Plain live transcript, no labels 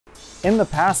In the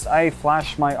past, I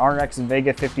flashed my Rx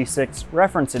Vega 56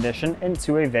 reference edition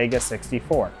into a Vega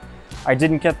 64. I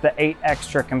didn't get the 8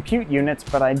 extra compute units,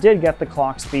 but I did get the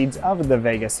clock speeds of the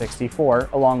Vega 64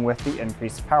 along with the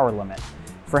increased power limit.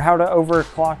 For how to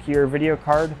overclock your video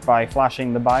card by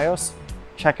flashing the BIOS,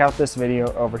 check out this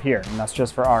video over here, and that's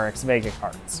just for Rx Vega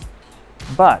cards.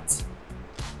 But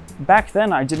back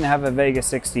then I didn't have a Vega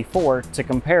 64 to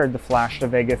compare the flashed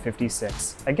Vega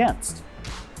 56 against.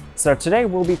 So today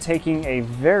we'll be taking a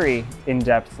very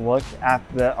in-depth look at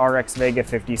the Rx Vega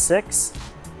 56,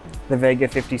 the Vega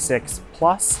 56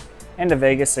 Plus, and a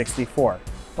Vega 64.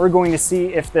 We're going to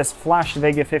see if this flashed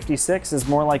Vega 56 is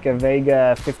more like a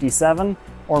Vega 57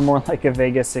 or more like a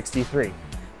Vega 63.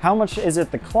 How much is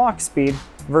it the clock speed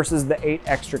versus the 8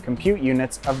 extra compute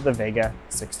units of the Vega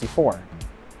 64?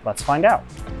 Let's find out.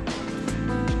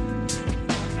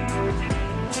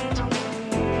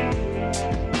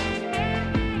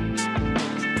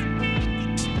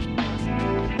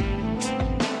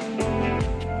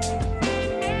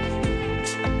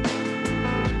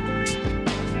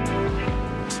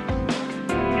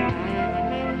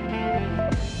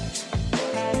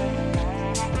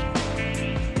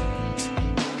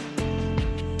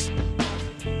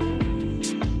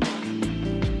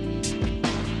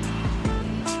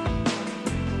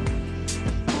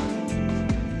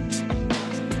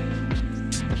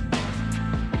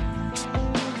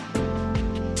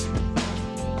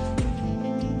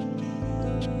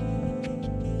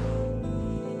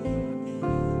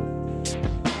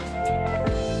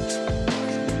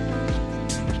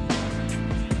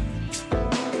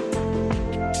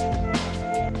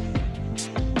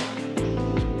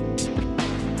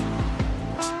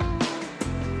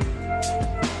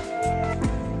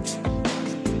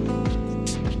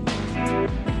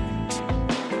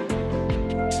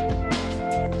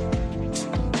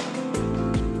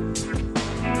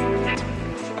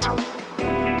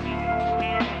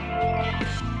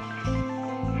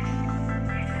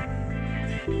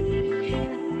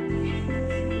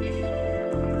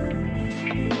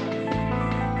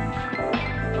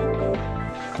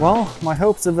 Well, my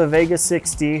hopes of a Vega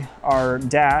 60 are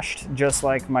dashed, just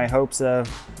like my hopes of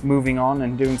moving on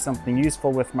and doing something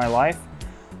useful with my life,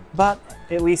 but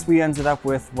at least we ended up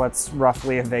with what's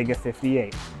roughly a Vega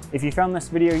 58. If you found this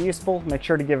video useful, make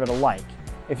sure to give it a like.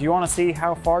 If you want to see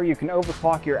how far you can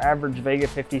overclock your average Vega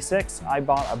 56, I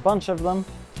bought a bunch of them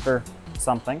for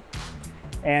something,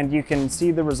 and you can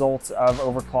see the results of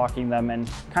overclocking them and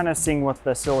kind of seeing what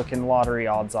the silicon lottery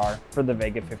odds are for the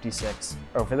Vega 56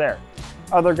 over there.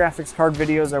 Other graphics card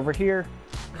videos over here.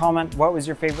 Comment what was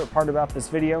your favorite part about this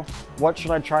video. What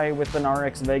should I try with an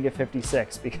Rx Vega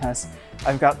 56, because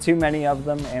I've got too many of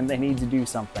them and they need to do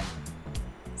something.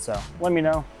 So let me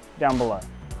know down below.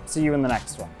 See you in the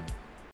next one.